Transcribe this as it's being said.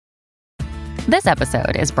This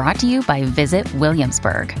episode is brought to you by Visit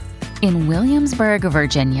Williamsburg. In Williamsburg,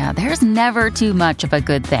 Virginia, there's never too much of a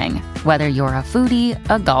good thing. Whether you're a foodie,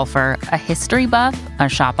 a golfer, a history buff, a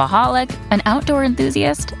shopaholic, an outdoor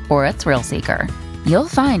enthusiast, or a thrill seeker, you'll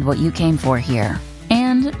find what you came for here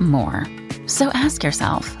and more. So ask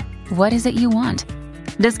yourself, what is it you want?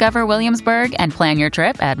 Discover Williamsburg and plan your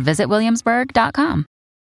trip at visitwilliamsburg.com.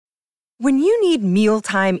 When you need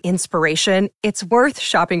mealtime inspiration, it's worth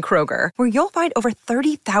shopping Kroger, where you'll find over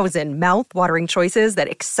 30,000 mouth-watering choices that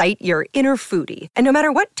excite your inner foodie. And no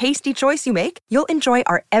matter what tasty choice you make, you'll enjoy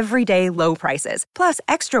our everyday low prices, plus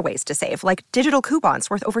extra ways to save, like digital coupons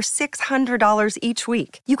worth over $600 each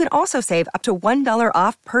week. You can also save up to $1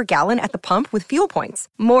 off per gallon at the pump with fuel points.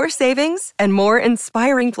 More savings and more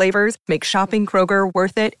inspiring flavors make shopping Kroger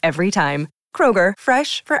worth it every time. Kroger,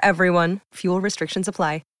 fresh for everyone. Fuel restrictions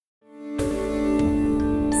apply.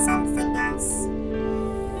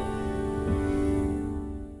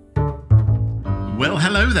 Well,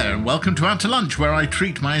 hello there, and welcome to Out to Lunch, where I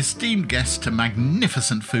treat my esteemed guests to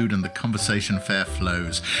magnificent food and the conversation fair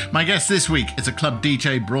flows. My guest this week is a club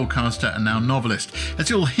DJ, broadcaster, and now novelist. As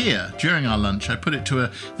you'll hear during our lunch, I put it to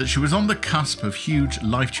her that she was on the cusp of huge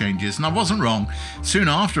life changes, and I wasn't wrong. Soon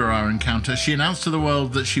after our encounter, she announced to the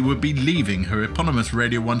world that she would be leaving her eponymous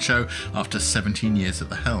Radio 1 show after 17 years at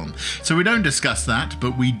the helm. So we don't discuss that,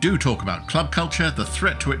 but we do talk about club culture, the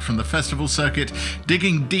threat to it from the festival circuit,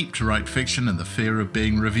 digging deep to write fiction, and the fear of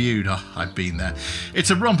being reviewed. Oh, I've been there. It's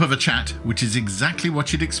a romp of a chat, which is exactly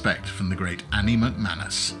what you'd expect from the great Annie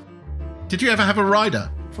McManus. Did you ever have a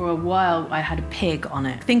rider? For a while, I had a pig on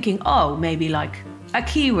it, thinking, oh, maybe like a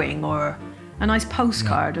key ring or a nice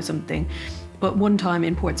postcard or something. But one time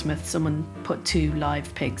in Portsmouth, someone put 2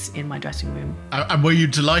 live pigs in my dressing room. And were you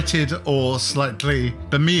delighted or slightly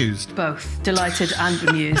bemused? Both delighted and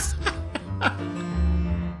bemused.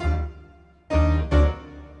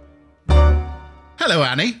 Hello,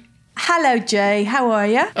 Annie. Hello, Jay. How are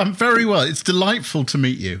you? I'm very well. It's delightful to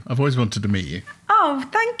meet you. I've always wanted to meet you. Oh,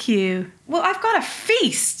 thank you. Well, I've got a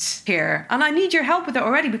feast here, and I need your help with it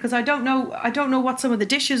already because I don't know what some of the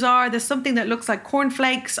dishes are. There's something that looks like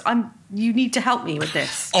cornflakes. You need to help me with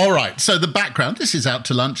this. All right. So the background, this is Out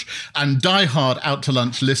to Lunch, and diehard Out to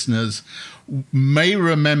Lunch listeners may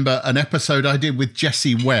remember an episode I did with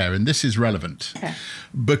Jessie Ware, and this is relevant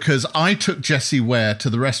because I took Jessie Ware to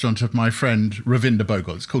the restaurant of my friend Ravinda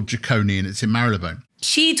Bogle. It's called Jaconi, and it's in Marylebone.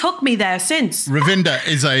 She took me there since. Ravinda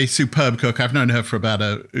is a superb cook. I've known her for about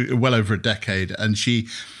well over a decade, and she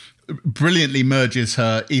brilliantly merges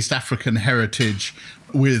her East African heritage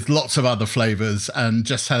with lots of other flavours and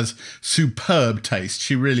just has superb taste.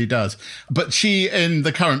 She really does. But she, in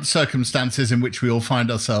the current circumstances in which we all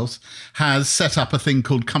find ourselves, has set up a thing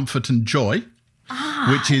called Comfort and Joy,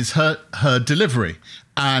 which is her delivery.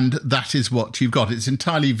 And that is what you've got. It's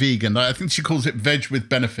entirely vegan. I think she calls it veg with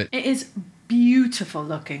benefit. It is beautiful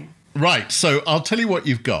looking. Right. So I'll tell you what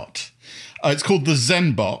you've got. It's called the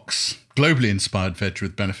Zen Box. Globally inspired veg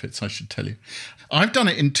with benefits, I should tell you. I've done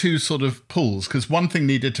it in 2 sort of pools because one thing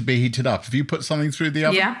needed to be heated up. Have you put something through the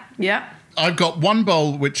oven? Yeah. I've got one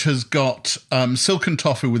bowl which has got silken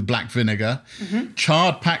tofu with black vinegar,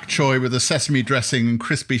 charred pak choy with a sesame dressing and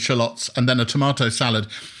crispy shallots, and then a tomato salad.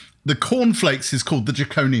 The cornflakes is called the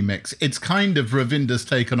Jaconi mix. It's kind of Ravinda's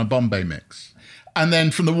take on a Bombay mix. And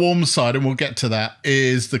then from the warm side, and we'll get to that,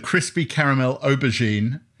 is the crispy caramel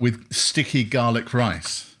aubergine with sticky garlic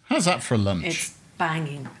rice. How's that for a lunch? It's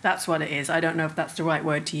banging. That's what it is. I don't know if that's the right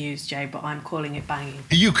word to use, Jay, but I'm calling it banging.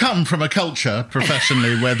 You come from a culture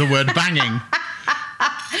professionally where the word banging...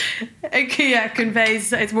 It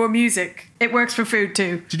conveys, it's more music. It works for food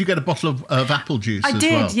too. Did you get a bottle of apple juice as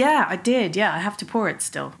well? I did. I have to pour it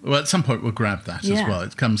still. Well, at some point we'll grab that as well.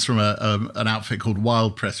 It comes from an outfit called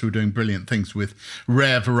Wild Press, who are doing brilliant things with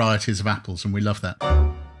rare varieties of apples, and we love that.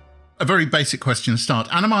 A very basic question to start.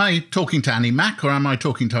 And am I talking to Annie Mac or am I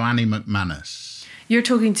talking to Annie McManus? You're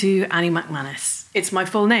talking to Annie McManus. It's my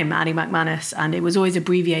full name, Annie McManus, and it was always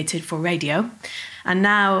abbreviated for radio. And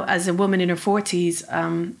now, as a woman in her 40s,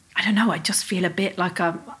 I don't know, I just feel a bit like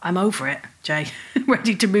I'm over it, Jay.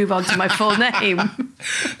 Ready to move on to my full name.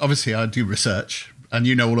 Obviously, I do research, and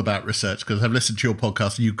you know all about research because I've listened to your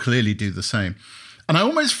podcast and you clearly do the same. And I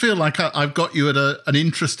almost feel like I've got you at an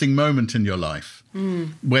interesting moment in your life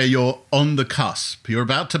where you're on the cusp. You're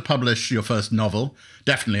about to publish your first novel,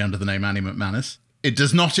 definitely under the name Annie McManus. It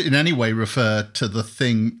does not in any way refer to the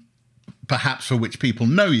thing perhaps for which people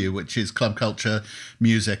know you, which is club culture,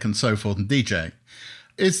 music and so forth and DJing.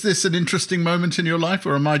 Is this an interesting moment in your life,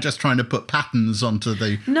 or am I just trying to put patterns onto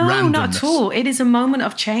the randomness? No, not at all. It is a moment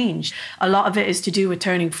of change. A lot of it is to do with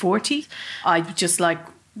turning 40. I just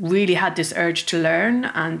really had this urge to learn,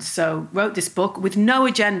 and so wrote this book with no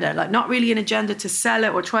agenda, like not really an agenda to sell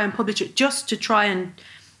it or try and publish it, just to try and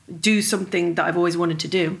do something that I've always wanted to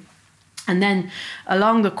do. And then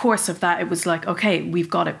along the course of that, it was like, okay, we've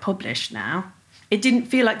got it published now. It didn't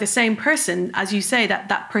feel like the same person, as you say,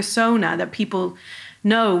 that persona that people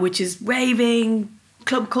know, which is raving,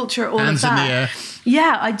 club culture, all Hands of that. in the air.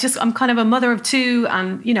 Yeah, I'm kind of a mother of two,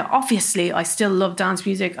 and obviously I still love dance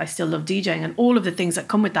music, I still love DJing and all of the things that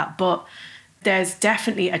come with that, but there's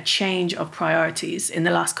definitely a change of priorities in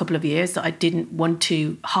the last couple of years that I didn't want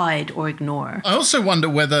to hide or ignore. I also wonder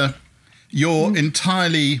whether you're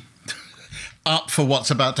entirely up for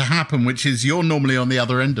what's about to happen, which is you're normally on the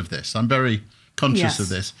other end of this. I'm very conscious of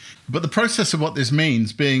this. But the process of what this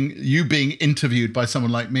means, being interviewed by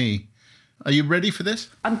someone like me, are you ready for this?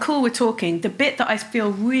 I'm cool with talking. The bit that I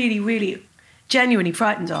feel really, really genuinely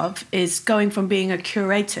frightened of is going from being a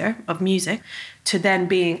curator of music to then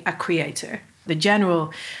being a creator. The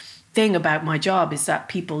general thing about my job is that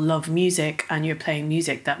people love music and you're playing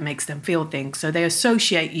music that makes them feel things. So they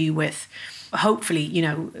associate you with, hopefully,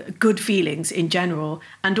 good feelings in general.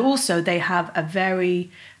 And also they have a very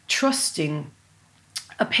trusting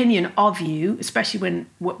opinion of you, especially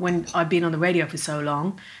when I've been on the radio for so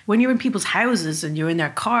long. When you're in people's houses and you're in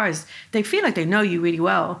their cars, they feel like they know you really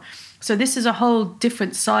well. So this is a whole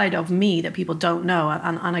different side of me that people don't know.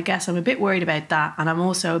 And I guess I'm a bit worried about that. And I'm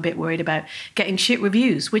also a bit worried about getting shit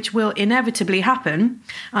reviews, which will inevitably happen.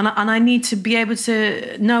 And I need to be able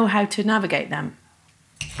to know how to navigate them.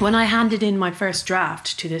 When I handed in my first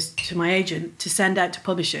draft to my agent to send out to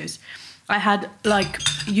publishers, I had like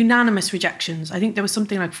unanimous rejections. I think there was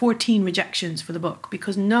something like 14 rejections for the book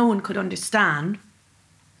because no one could understand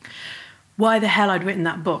why the hell I'd written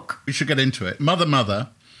that book. We should get into it. Mother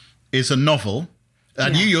is a novel,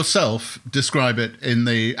 and you yourself describe it in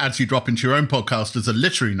the ads you drop into your own podcast as a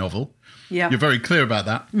literary novel. Yeah. You're very clear about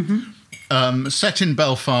that. Mm-hmm. Set in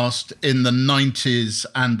Belfast in the 90s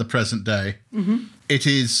and the present day. Mm-hmm. It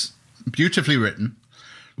is beautifully written,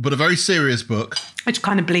 but a very serious book. It's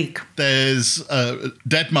kind of bleak. There's a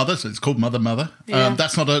dead mother, so it's called Mother. Yeah.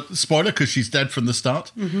 That's not a spoiler because she's dead from the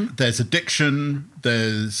start. Mm-hmm. There's addiction.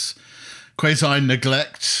 There's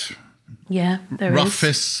quasi-neglect. Yeah, there rough is.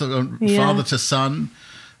 fists, father to son.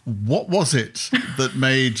 What was it that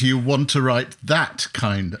made you want to write that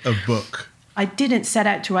kind of book? I didn't set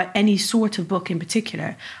out to write any sort of book in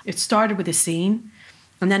particular. It started with a scene,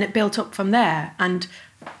 and then it built up from there. And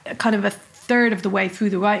kind of a third of the way through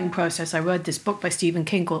the writing process, I read this book by Stephen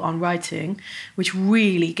King called On Writing, which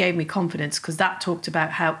really gave me confidence because that talked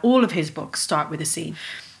about how all of his books start with a scene.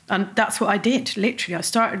 And that's what I did, literally. I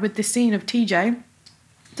started with this scene of TJ,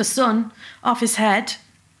 the sun off his head,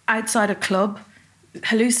 outside a club,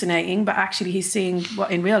 hallucinating, but actually he's seeing what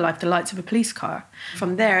in real life the lights of a police car.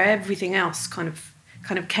 From there, everything else kind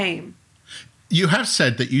of came. You have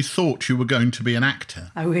said that you thought you were going to be an actor.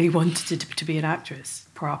 I really wanted to be an actress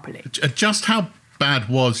properly. Just how bad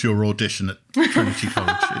was your audition at Trinity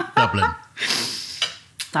College in Dublin?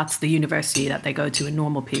 That's the university that they go to in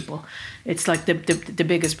normal people. It's like the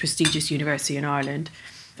biggest prestigious university in Ireland.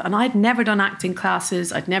 And I'd never done acting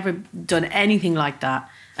classes. I'd never done anything like that.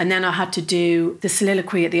 And then I had to do the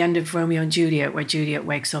soliloquy at the end of Romeo and Juliet, where Juliet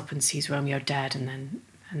wakes up and sees Romeo dead and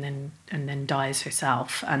then dies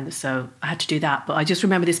herself. And so I had to do that. But I just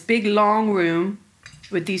remember this big long room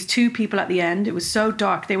with these two people at the end. It was so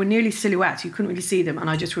dark. They were nearly silhouettes. You couldn't really see them. And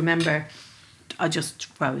I just remember I just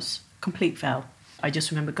froze, complete fell. I just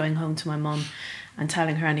remember going home to my mum and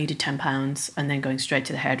telling her I needed £10 and then going straight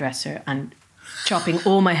to the hairdresser and chopping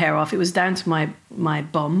all my hair off. It was down to my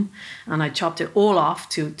bum, and I chopped it all off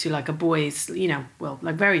to like a boy's,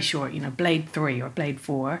 like very short, blade 3 or blade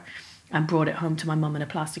 4, and brought it home to my mum in a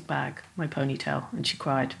plastic bag, my ponytail, and she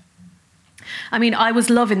cried. I mean, I was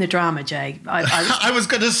loving the drama, Jay. I was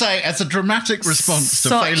going to say, as a dramatic response to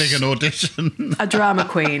failing an audition. A drama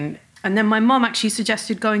queen. And then my mum actually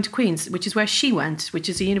suggested going to Queen's, which is where she went, which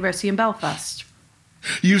is a university in Belfast.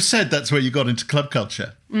 You said that's where you got into club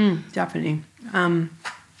culture. Definitely. It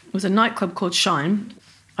was a nightclub called Shine.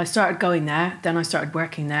 I started going there, then I started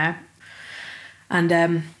working there,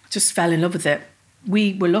 and just fell in love with it.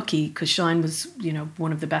 We were lucky because Shine was,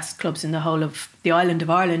 one of the best clubs in the whole of the island of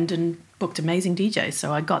Ireland and booked amazing DJs.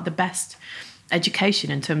 So I got the best education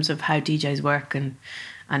in terms of how DJs work and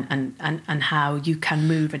how you can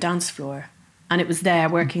move a dance floor. And it was there,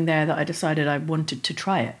 working there, that I decided I wanted to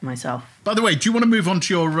try it myself. By the way, do you want to move on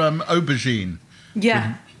to your aubergine?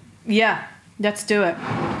 Yeah, let's do it.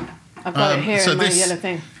 I've got it here in my yellow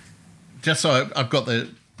thing. Just so I've got the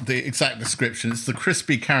the exact description. It's the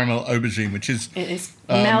crispy caramel aubergine, which is... It is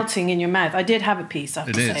melting in your mouth. I did have a piece, I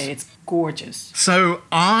have to say. It's gorgeous. So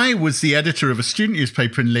I was the editor of a student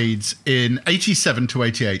newspaper in Leeds in 87 to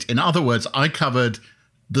 88. In other words, I covered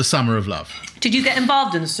the Summer of Love. Did you get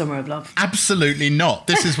involved in the Summer of Love? Absolutely not.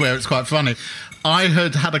 This is where it's quite funny. I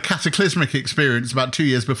had had a cataclysmic experience about 2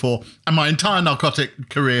 years before, and my entire narcotic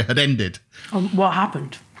career had ended. What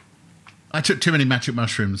happened? I took too many magic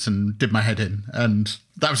mushrooms and did my head in, and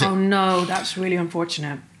that was it. Oh, no, that's really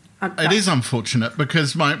unfortunate. It is unfortunate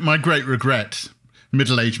because my great regret,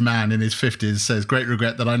 middle-aged man in his 50s, says, great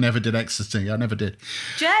regret that I never did ecstasy. I never did.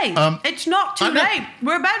 Jay, it's not too late.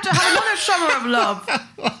 We're about to have another Summer of Love.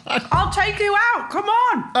 I'll take you out. Come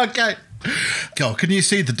on. Okay. God, can you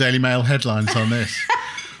see the Daily Mail headlines on this?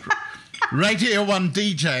 Radio 1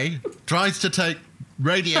 DJ tries to take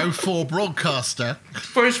Radio 4 broadcaster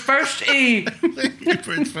for his first E.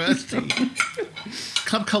 For his first E.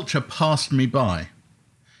 Club culture passed me by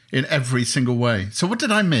in every single way. So what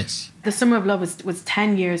did I miss? The Summer of Love was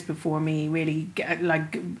 10 years before me really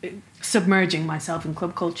submerging myself in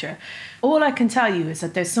club culture. All I can tell you is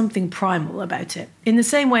that there's something primal about it. In the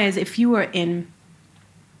same way as if you were in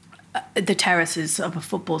the terraces of a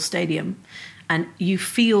football stadium and you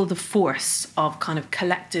feel the force of kind of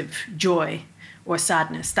collective joy or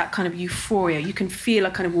sadness, that kind of euphoria, you can feel a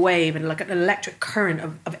kind of wave and like an electric current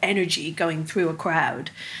of energy going through a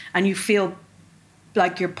crowd, and you feel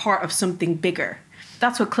like you're part of something bigger.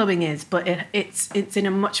 That's what clubbing is, but it's in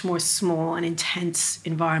a much more small and intense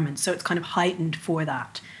environment, so it's kind of heightened for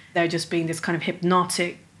that. There just being this kind of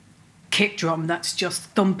hypnotic kick drum that's just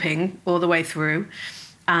thumping all the way through,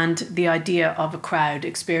 and the idea of a crowd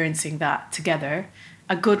experiencing that together.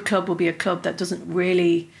 A good club will be a club that doesn't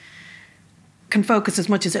really can focus as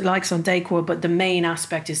much as it likes on decor, but the main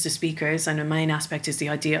aspect is the speakers, and the main aspect is the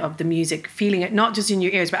idea of the music, feeling it not just in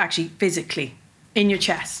your ears, but actually physically in your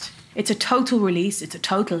chest. It's a total release. It's a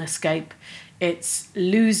total escape. It's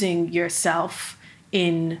losing yourself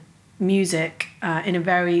in music in a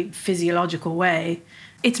very physiological way.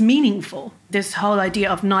 It's meaningful. This whole idea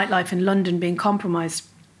of nightlife in London being compromised.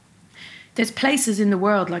 There's places in the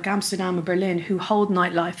world like Amsterdam or Berlin who hold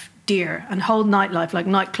nightlife dear and hold nightlife like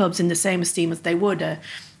nightclubs in the same esteem as they would a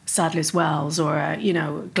Sadler's Wells or a,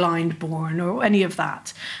 Glyndebourne or any of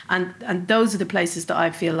that. And those are the places that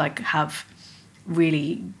I feel like have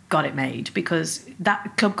really got it made, because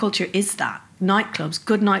that club culture is that. Nightclubs,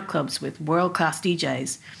 good nightclubs with world-class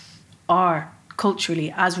DJs are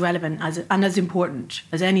culturally as relevant and as important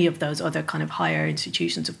as any of those other kind of higher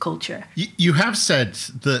institutions of culture. You have said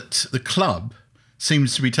that the club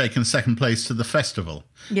seems to be taking second place to the festival.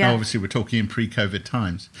 Yeah. Now, obviously, we're talking in pre-COVID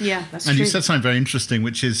times. Yeah, that's true. And you said something very interesting,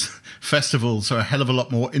 which is festivals are a hell of a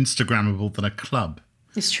lot more Instagrammable than a club.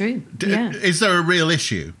 It's true, yeah. Is there a real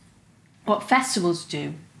issue? What festivals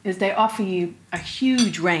do is they offer you a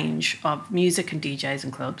huge range of music and DJs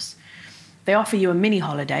and clubs. They offer you a mini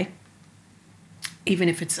holiday. Even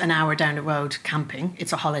if it's an hour down the road camping,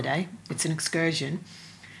 it's a holiday, it's an excursion.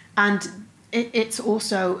 And it's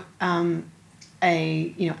also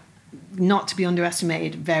not to be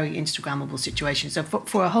underestimated, very Instagrammable situation. So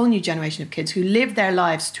for a whole new generation of kids who live their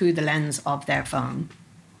lives through the lens of their phone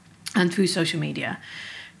and through social media,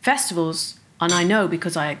 festivals, and I know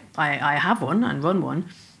because I have one and run one,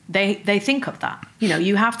 they think of that.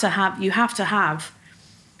 You have to have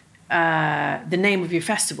the name of your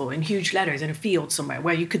festival in huge letters in a field somewhere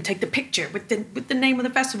where you can take the picture with the name of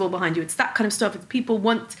the festival behind you. It's that kind of stuff. It's people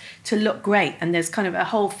want to look great, and there's kind of a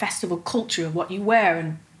whole festival culture of what you wear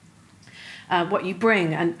and what you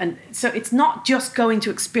bring. And so it's not just going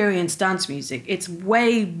to experience dance music. It's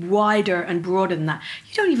way wider and broader than that.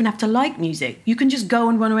 You don't even have to like music. You can just go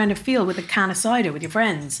and run around a field with a can of cider with your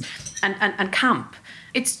friends and camp.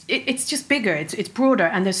 It's just bigger, it's broader,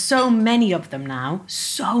 and there's so many of them now,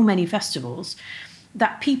 so many festivals,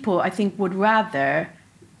 that people, I think, would rather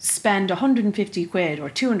spend 150 quid or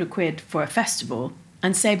 200 quid for a festival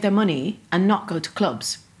and save their money and not go to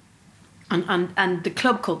clubs. And the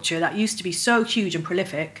club culture that used to be so huge and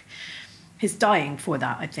prolific is dying for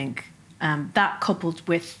that, I think. That coupled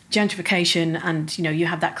with gentrification, and you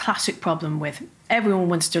have that classic problem with everyone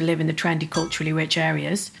wants to live in the trendy, culturally rich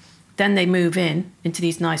areas. Then they move into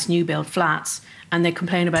these nice new build flats and they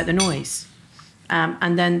complain about the noise.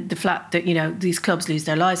 And then the flat that, these clubs lose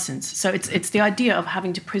their license. So it's the idea of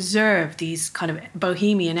having to preserve these kind of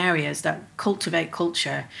bohemian areas that cultivate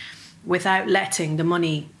culture without letting the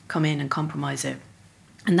money come in and compromise it.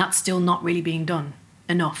 And that's still not really being done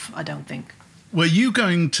enough, I don't think. Were you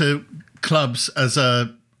going to clubs as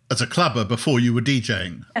a as a clubber before you were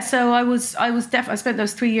DJing? So I spent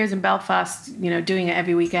those 3 years in Belfast, doing it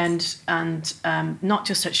every weekend, and not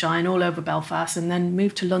just at Shine, all over Belfast, and then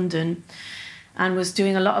moved to London and was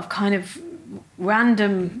doing a lot of kind of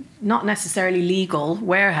random, not necessarily legal,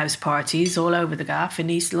 warehouse parties all over the gaff in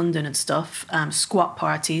East London and stuff, squat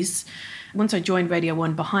parties. Once I joined Radio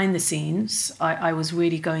 1 behind the scenes, I was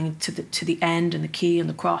really going to the End and the Key and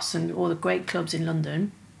the Cross and all the great clubs in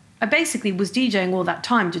London. I basically was DJing all that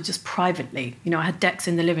time just privately. I had decks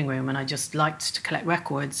in the living room and I just liked to collect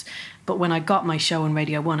records. But when I got my show on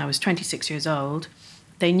Radio 1, I was 26 years old.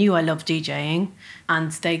 They knew I loved DJing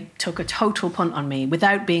and they took a total punt on me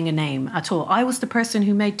without being a name at all. I was the person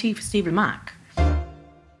who made tea for Stephen Mack.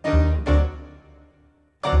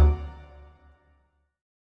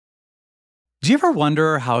 Do you ever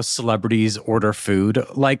wonder how celebrities order food?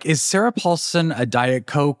 Like, is Sarah Paulson a Diet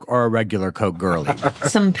Coke or a regular Coke girlie?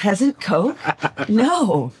 Some peasant Coke?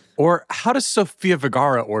 No. Or how does Sofia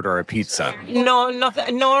Vergara order a pizza? No,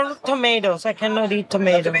 nothing. No tomatoes. I cannot eat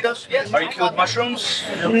tomatoes. Yes. Are you cool with mushrooms?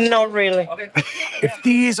 Not really. If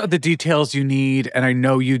these are the details you need, and I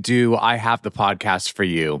know you do, I have the podcast for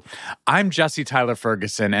you. I'm Jesse Tyler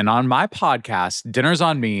Ferguson, and on my podcast, Dinners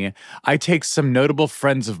on Me, I take some notable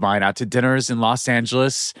friends of mine out to dinners in Los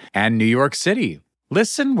Angeles and New York City.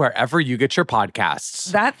 Listen wherever you get your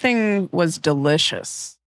podcasts. That thing was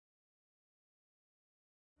delicious.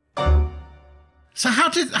 So how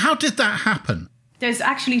did that happen? There's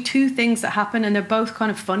actually two things that happen, and they're both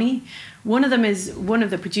kind of funny. One of them is one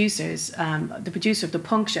of the producers, the producer of the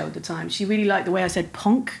Punk show at the time. She really liked the way I said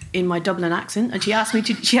punk in my Dublin accent, and she asked me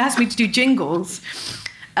to do jingles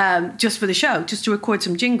just for the show, just to record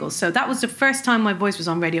some jingles. So that was the first time my voice was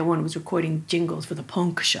on Radio 1, was recording jingles for the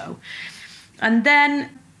Punk show. And then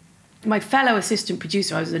my fellow assistant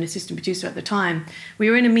producer, I was an assistant producer at the time, we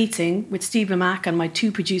were in a meeting with Stephen Mack and my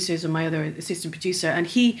two producers and my other assistant producer, and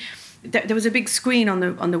there was a big screen on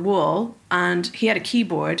the wall, and he had a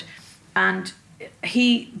keyboard, and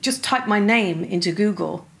he just typed my name into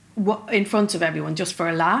Google in front of everyone just for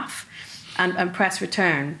a laugh, and press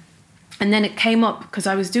return. And then it came up, because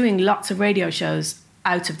I was doing lots of radio shows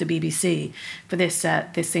out of the BBC for this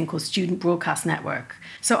thing called Student Broadcast Network.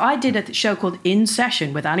 So I did a show called In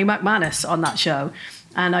Session with Annie McManus on that show,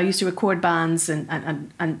 and I used to record bands,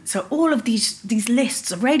 and so all of these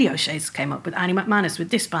lists of radio shows came up with Annie McManus, with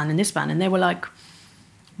this band, and they were like,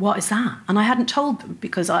 what is that? And I hadn't told them,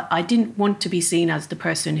 because I didn't want to be seen as the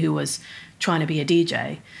person who was trying to be a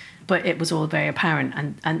DJ. But it was all very apparent,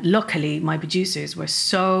 and luckily my producers were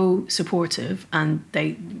so supportive, and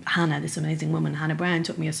Hannah, this amazing woman, Hannah Brown,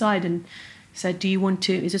 took me aside and said,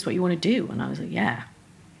 is this what you want to do? And I was like, yeah.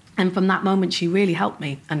 And from that moment, she really helped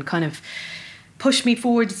me and kind of pushed me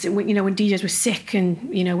forward. When DJs were sick and,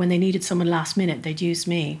 when they needed someone last minute, they'd use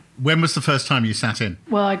me. When was the first time you sat in?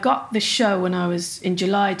 Well, I got the show when I was in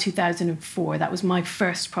July 2004. That was my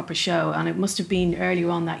first proper show. And it must have been earlier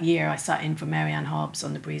on that year I sat in for Marianne Hobbs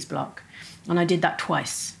on the Breeze Block. And I did that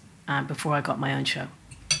twice before I got my own show.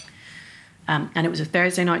 And it was a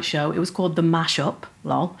Thursday night show. It was called The Mashup,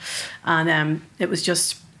 lol. And it was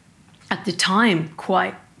just, at the time,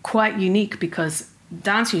 quite unique, because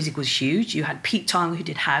dance music was huge. You had Pete Tong, who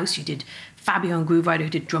did house. You did Fabio and Grooverider, who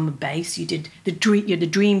did drum and bass. You did the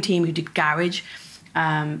Dream Team, who did garage.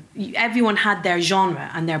 Everyone had their genre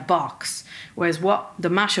and their box, whereas what the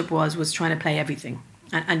mashup was trying to play everything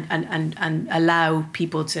and allow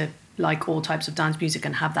people to like all types of dance music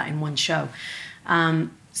and have that in one show.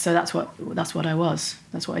 So that's what I was.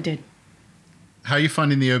 That's what I did. How are you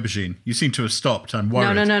finding the aubergine? You seem to have stopped. I'm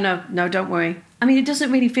worried. No, don't worry. I mean, it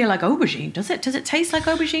doesn't really feel like aubergine, does it? Does it taste like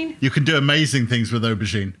aubergine? You can do amazing things with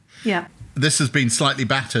aubergine. Yeah. This has been slightly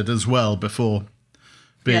battered as well before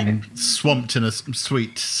being swamped in a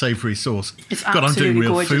sweet, savoury sauce. It's God, I'm doing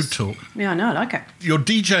real gorgeous. food talk. Yeah, I know, I like it. Your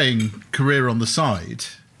DJing career on the side.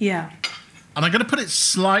 Yeah. And I'm going to put it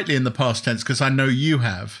slightly in the past tense because I know you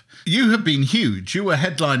have. You have been huge. You were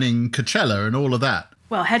headlining Coachella and all of that.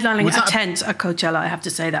 Well, headlining a tent at Coachella, I have to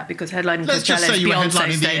say that, because headlining Let's Coachella just say is you were Beyonce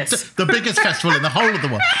headlining status. the biggest festival in the whole of the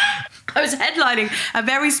world. I was headlining a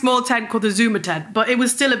very small tent called the Zuma tent, but it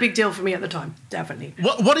was still a big deal for me at the time, definitely.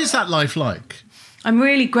 What is that life like? I'm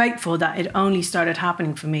really grateful that it only started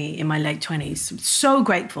happening for me in my late 20s. So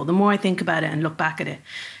grateful. The more I think about it and look back at it.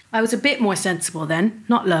 I was a bit more sensible then,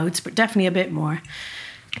 not loads, but definitely a bit more,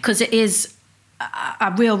 because it is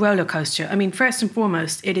a real roller coaster. I mean, first and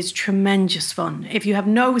foremost, it is tremendous fun. If you have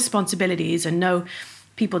no responsibilities and no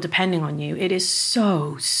people depending on you, it is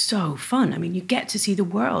so fun. I mean, you get to see the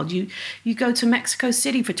world. You go to Mexico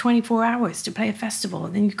City for 24 hours to play a festival,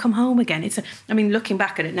 and then you come home again. Looking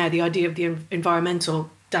back at it now, the idea of the environmental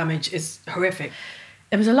damage is horrific.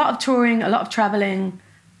 It was a lot of touring, a lot of traveling,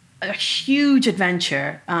 a huge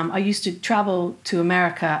adventure. I used to travel to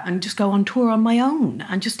America and just go on tour on my own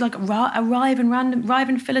and just like arrive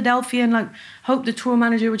in Philadelphia and like hope the tour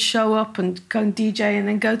manager would show up and go and DJ and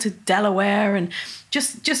then go to Delaware and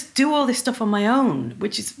just do all this stuff on my own,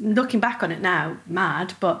 which is, looking back on it now,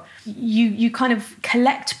 mad. But you kind of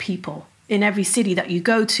collect people in every city that you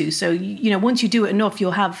go to. So, once you do it enough,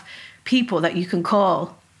 you'll have people that you can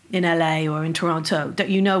call in LA or in Toronto that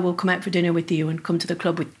will come out for dinner with you and come to the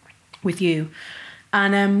club with you.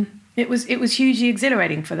 And it was hugely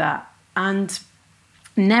exhilarating for that, and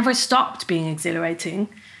never stopped being exhilarating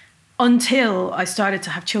until I started to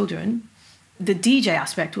have children. The DJ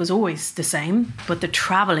aspect was always the same, but the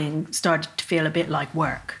traveling started to feel a bit like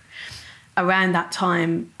work. Around that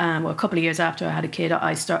time, a couple of years after I had a kid,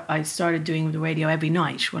 I started doing the radio every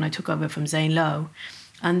night when I took over from Zane Lowe.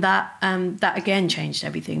 And that again changed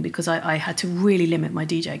everything, because I had to really limit my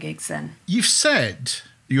DJ gigs then. You've said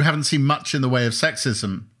you haven't seen much in the way of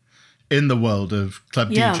sexism in the world of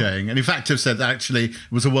club DJing. And in fact, have said that actually it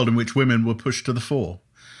was a world in which women were pushed to the fore.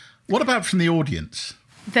 What about from the audience?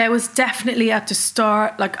 There was definitely at the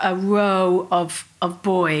start like a row of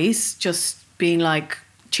boys just being like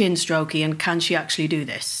chin strokey and can she actually do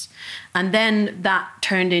this? And then that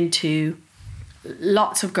turned into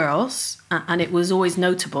lots of girls, and it was always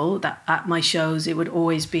notable that at my shows it would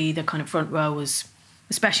always be the kind of front row was,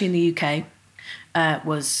 especially in the UK,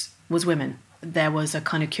 was women. There was a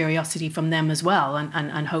kind of curiosity from them as well,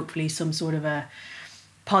 and hopefully some sort of a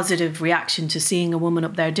positive reaction to seeing a woman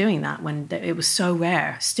up there doing that, when it was so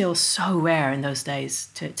rare, still so rare in those days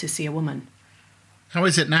to see a woman. How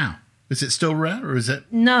is it now? Is it still rare, or is it?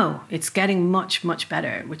 No, it's getting much, much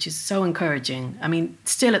better, which is so encouraging. I mean,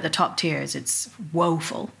 still at the top tiers, it's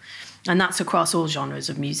woeful. And that's across all genres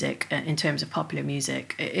of music. In terms of popular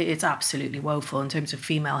music, it's absolutely woeful in terms of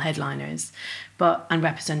female headliners and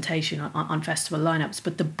representation on festival lineups.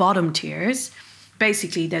 But the bottom tiers,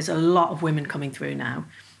 basically, there's a lot of women coming through now.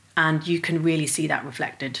 And you can really see that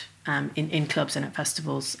reflected in clubs and at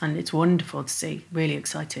festivals. And it's wonderful to see, really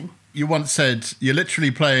exciting. You once said you're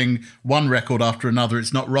literally playing one record after another.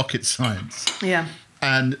 It's not rocket science. Yeah.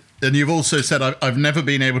 And you've also said, I've never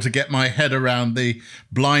been able to get my head around the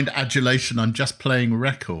blind adulation on just playing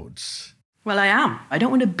records. Well, I am. I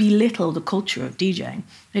don't want to belittle the culture of DJing.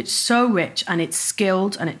 It's so rich and it's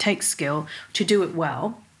skilled and it takes skill to do it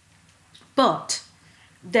well. But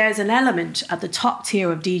there's an element at the top tier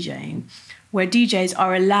of DJing where DJs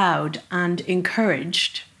are allowed and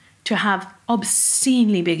encouraged to have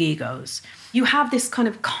obscenely big egos. You have this kind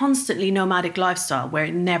of constantly nomadic lifestyle where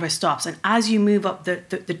it never stops. And as you move up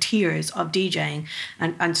the tiers of DJing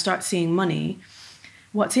and start seeing money,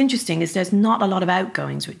 what's interesting is there's not a lot of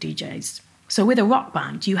outgoings with DJs. So with a rock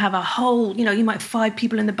band, you have a whole, you might have 5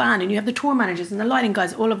 people in the band and you have the tour managers and the lighting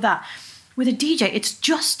guys, all of that. With a DJ, it's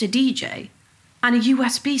just a DJ and a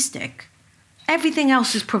USB stick. Everything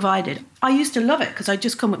else is provided. I used to love it because I'd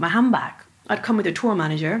just come with my handbag. I'd come with a tour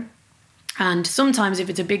manager. And sometimes if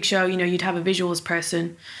it's a big show, you'd have a visuals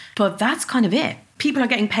person. But that's kind of it. People are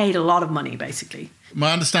getting paid a lot of money, basically.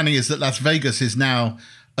 My understanding is that Las Vegas is now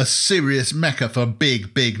a serious mecca for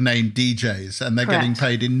big name DJs, and they're Correct. getting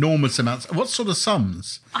paid enormous amounts. What sort of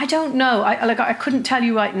sums? I don't know. I couldn't tell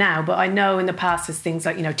you right now, but I know in the past there's things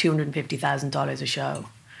like, $250,000 a show.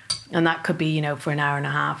 And that could be, for an hour and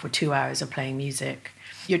a half or 2 hours of playing music.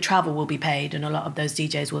 Your travel will be paid, and a lot of those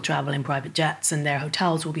DJs will travel in private jets and their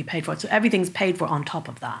hotels will be paid for. So everything's paid for on top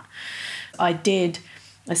of that. I did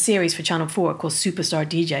a series for Channel 4 called Superstar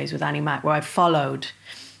DJs with Annie Mac, where I followed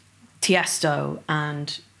Tiesto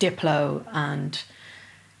and Diplo and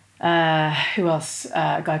who else?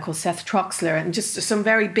 A guy called Seth Troxler, and just some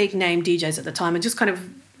very big name DJs at the time, and just kind of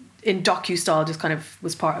in docu-style just kind of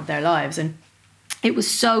was part of their lives. And it was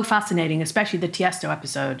so fascinating, especially the Tiesto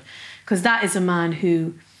episode, because that is a man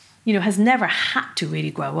who, has never had to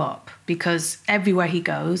really grow up, because everywhere he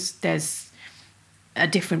goes, there's a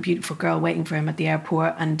different beautiful girl waiting for him at the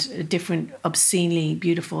airport and a different obscenely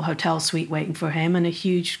beautiful hotel suite waiting for him and a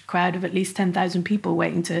huge crowd of at least 10,000 people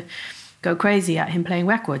waiting to go crazy at him playing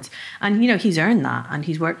records. And, he's earned that and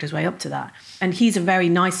he's worked his way up to that. And he's a very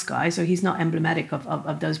nice guy, so he's not emblematic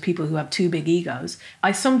of those people who have too big egos.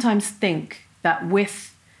 I sometimes think that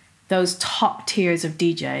with those top tiers of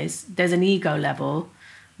DJs, there's an ego level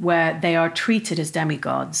where they are treated as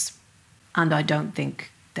demigods, and I don't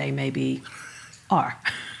think they maybe are.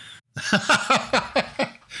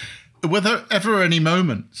 Were there ever any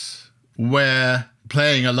moments where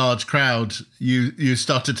playing a large crowd, you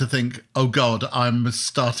started to think, oh God, I'm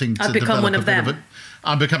starting to I've become one of them.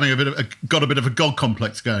 I'm becoming got a bit of a God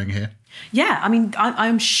complex going here. Yeah, I mean,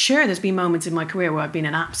 I'm sure there's been moments in my career where I've been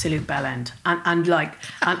an absolute bellend, and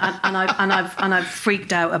I've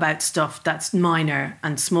freaked out about stuff that's minor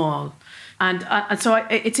and small, and so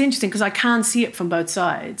it's interesting because I can see it from both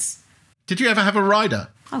sides. Did you ever have a rider?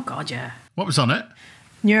 Oh God, yeah. What was on it?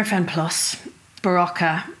 Nurofen Plus,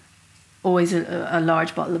 Barocca, always a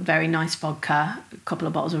large bottle of very nice vodka, a couple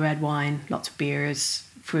of bottles of red wine, lots of beers,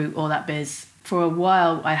 fruit, all that biz. For a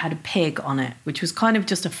while, I had a pig on it, which was kind of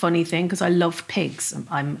just a funny thing because I love pigs.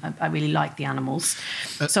 I really like the animals.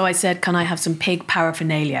 So I said, can I have some pig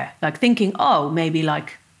paraphernalia? Like thinking, oh, maybe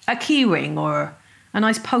like a key ring or a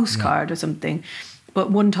nice postcard or something.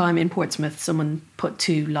 But one time in Portsmouth, someone put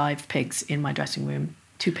 2 live pigs in my dressing room,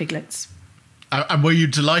 2 piglets. And were you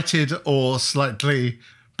delighted or slightly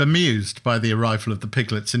bemused by the arrival of the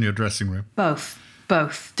piglets in your dressing room? Both.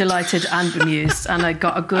 Delighted and bemused. And I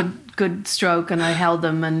got a good stroke and I held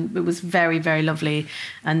them and it was very, very lovely.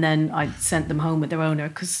 And then I sent them home with their owner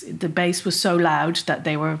because the bass was so loud that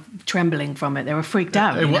they were trembling from it. They were freaked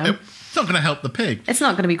out. It's not going to help the pig. It's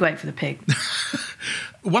not going to be great for the pig.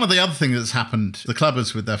 One of the other things that's happened, the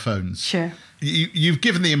clubbers with their phones. Sure. You've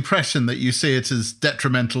given the impression that you see it as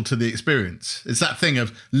detrimental to the experience. It's that thing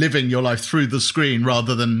of living your life through the screen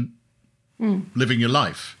rather than living your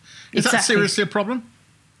life. Is that seriously a problem?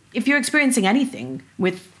 If you're experiencing anything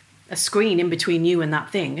with a screen in between you and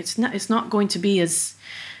that thing, it's not going to be as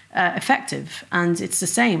effective. And it's the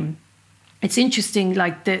same. It's interesting,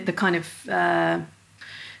 like the kind of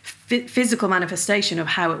physical manifestation of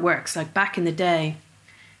how it works. Like back in the day,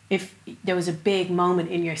 if there was a big moment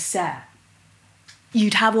in your set,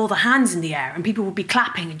 you'd have all the hands in the air and people would be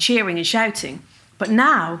clapping and cheering and shouting. But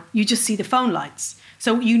now you just see the phone lights.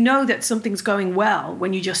 So you know that something's going well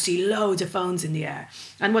when you just see loads of phones in the air.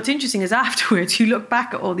 And what's interesting is afterwards, you look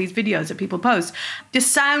back at all these videos that people post. The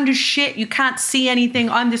sound is shit. You can't see anything.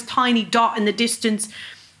 I'm this tiny dot in the distance.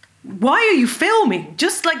 Why are you filming?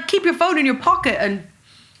 Just like keep your phone in your pocket and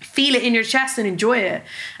feel it in your chest and enjoy it.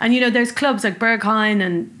 And, there's clubs like Berghain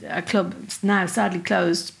and a club now sadly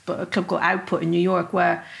closed, but a club called Output in New York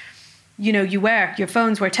where, your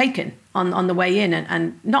phones were taken on the way in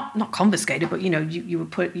and not confiscated, but,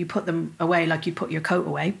 you put them away like you put your coat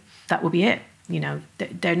away. That would be it.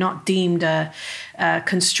 They're not deemed a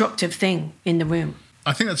constructive thing in the room.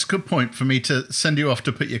 I think that's a good point for me to send you off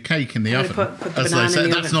to put your cake in the oven. Put the as banana they say, in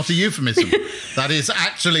the that's oven. not a euphemism. That is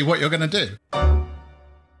actually what you're going to do.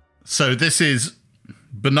 So this is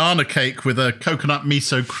banana cake with a coconut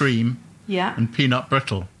miso cream and peanut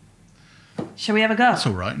brittle. Shall we have a go? That's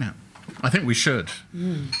all right now. I think we should.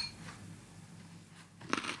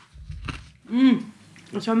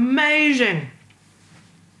 It's amazing.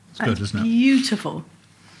 It's good, isn't it? Beautiful.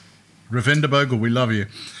 Ravinder Bogle, we love you.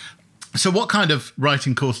 So what kind of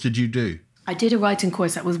writing course did you do? I did a writing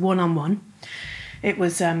course that was one-on-one. It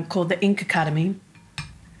was called the Ink Academy.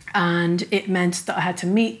 And it meant that I had to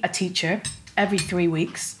meet a teacher every 3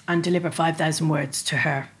 weeks and deliver 5,000 words to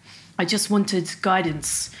her. I just wanted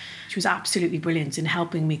guidance. She was absolutely brilliant in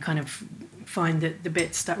helping me kind of find the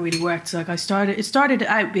bits that really worked. So it started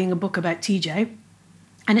out being a book about TJ,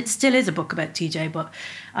 and it still is a book about TJ, but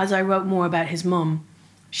as I wrote more about his mum,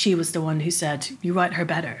 she was the one who said, you write her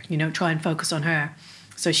better, try and focus on her.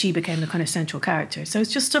 So she became the kind of central character. So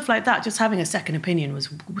it's just stuff like that. Just having a second opinion was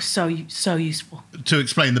so useful. To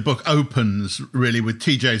explain, the book opens really with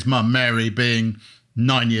TJ's mum, Mary, being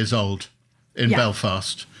 9 years old in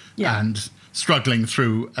Belfast and struggling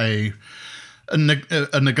through a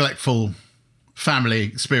neglectful family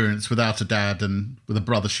experience without a dad and with a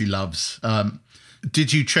brother she loves.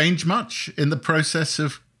 Did you change much in the process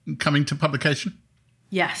of coming to publication?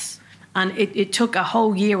 Yes. And it took a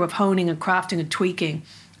whole year of honing and crafting and tweaking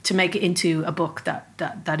to make it into a book that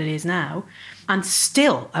it is now. And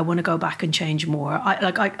still, I want to go back and change more.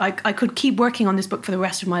 I could keep working on this book for the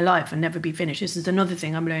rest of my life and never be finished. This is another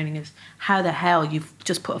thing I'm learning is how the hell you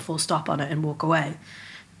just put a full stop on it and walk away.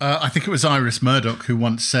 I think it was Iris Murdoch who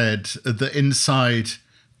once said that inside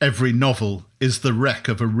every novel is the wreck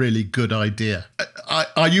of a really good idea.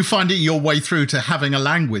 Are you finding your way through to having a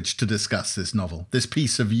language to discuss this novel, this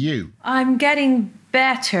piece of you? I'm getting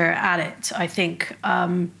better at it, I think.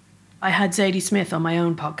 I had Zadie Smith on my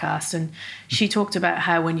own podcast, and she talked about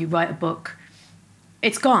how when you write a book,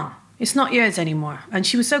 it's gone. It's not yours anymore. And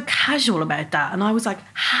she was so casual about that. And I was like,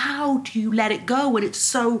 how do you let it go when it's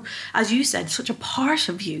so, as you said, such a part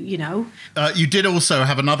of you, You did also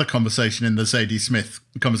have another conversation in the Zadie Smith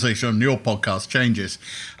conversation on your podcast, Changes,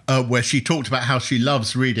 where she talked about how she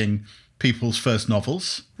loves reading people's first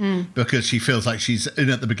novels because she feels like she's in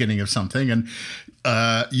at the beginning of something. And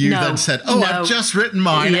you then said, I've just written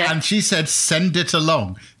mine. Yeah. And she said, send it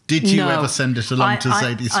along. Did you ever send it along to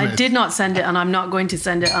Zadie Smith? I did not send it, and I'm not going to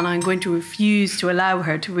send it, and I'm going to refuse to allow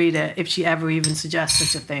her to read it if she ever even suggests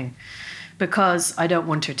such a thing, because I don't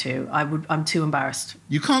want her to. I'm too embarrassed.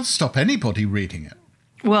 You can't stop anybody reading it.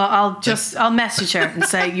 Well, I'll message her and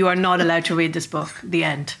say, you are not allowed to read this book, the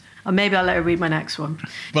end. Or maybe I'll let her read my next one.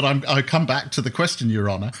 But I come back to the question, Your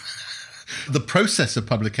Honour. The process of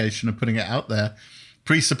publication, of putting it out there,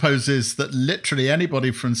 presupposes that literally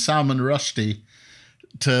anybody from Salman Rushdie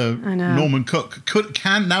to Norman Cook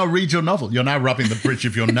can now read your novel. You're now rubbing the bridge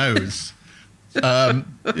of your nose. Oh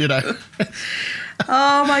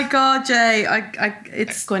my God, Jay.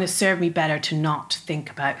 It's going to serve me better to not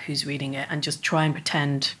think about who's reading it and just try and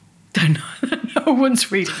pretend that no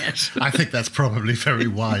one's reading it. I think that's probably very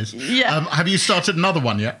wise. Yeah. Have you started another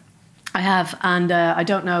one yet? I have, and I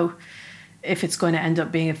don't know if it's going to end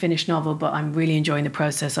up being a finished novel, but I'm really enjoying the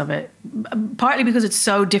process of it. Partly because it's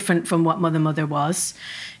so different from what Mother Mother was.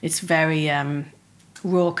 It's very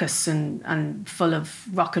raucous and full of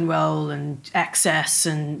rock and roll and excess,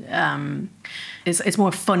 and it's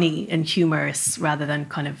more funny and humorous rather than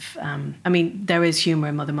kind of. There is humour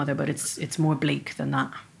in Mother Mother, but it's more bleak than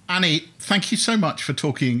that. Annie, thank you so much for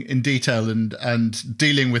talking in detail and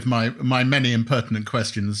dealing with my many impertinent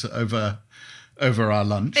questions over our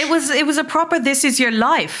lunch. It was a proper "this is your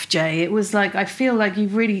life," Jay. It was like, I feel like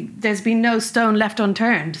there's been no stone left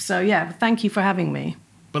unturned. So yeah, thank you for having me.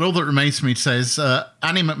 But all that remains for me to say is,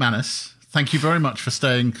 Annie McManus, thank you very much for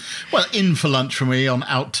staying, in for lunch for me on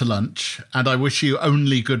Out to Lunch. And I wish you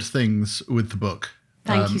only good things with the book.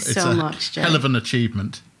 Thank you so much, Jay. Hell of an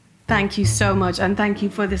achievement. Thank you so much. And thank you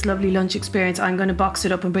for this lovely lunch experience. I'm going to box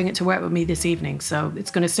it up and bring it to work with me this evening. So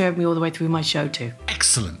it's going to serve me all the way through my show too.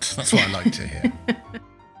 Excellent. That's what I like to hear.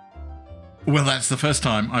 Well, that's the first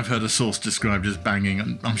time I've heard a sauce described as banging,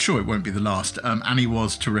 and I'm sure it won't be the last. Annie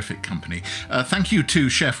was terrific company. Thank you to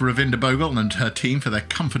Chef Ravinda Bogle and her team for their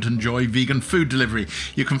Comfort and Joy vegan food delivery.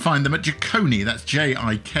 You can find them at Jikoni, that's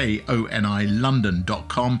JIKONI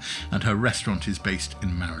London.com, and her restaurant is based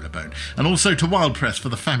in Marylebone. And also to Wildpress for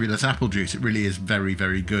the fabulous apple juice. It really is very,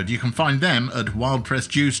 very good. You can find them at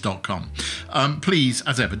wildpressjuice.com. Please,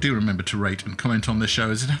 as ever, do remember to rate and comment on this show,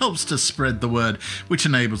 as it helps to spread the word, which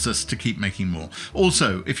enables us to keep making more.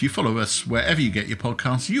 Also, if you follow us wherever you get your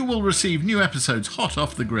podcasts, you will receive new episodes hot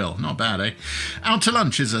off the grill. Not bad, eh? Out to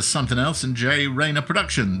Lunch is a Something Else and Jay Rayner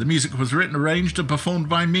production. The music was written, arranged and performed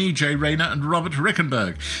by me, Jay Rayner, and Robert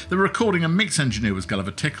Rickenberg. The recording and mix engineer was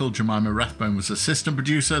Gulliver Tickle. Jemima Rathbone was assistant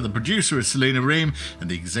producer. The producer is Selena Ream, and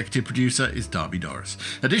the executive producer is Darby Doris.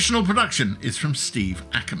 Additional production is from Steve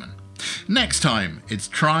Ackerman. Next time, it's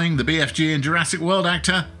trying the BFG and Jurassic World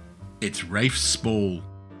actor. It's Rafe Spall.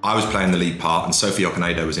 I was playing the lead part and Sophie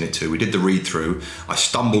Okonedo was in it too. We did the read-through, I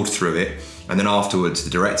stumbled through it, and then afterwards the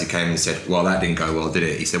director came and said, well, that didn't go well, did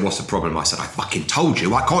it? He said, what's the problem? I said, I fucking told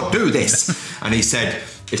you, I can't do this. And he said,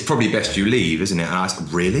 it's probably best you leave, isn't it? And I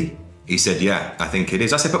said, really? He said, yeah, I think it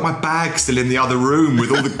is. I said, but my bag's still in the other room with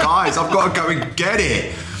all the guys, I've got to go and get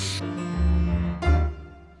it.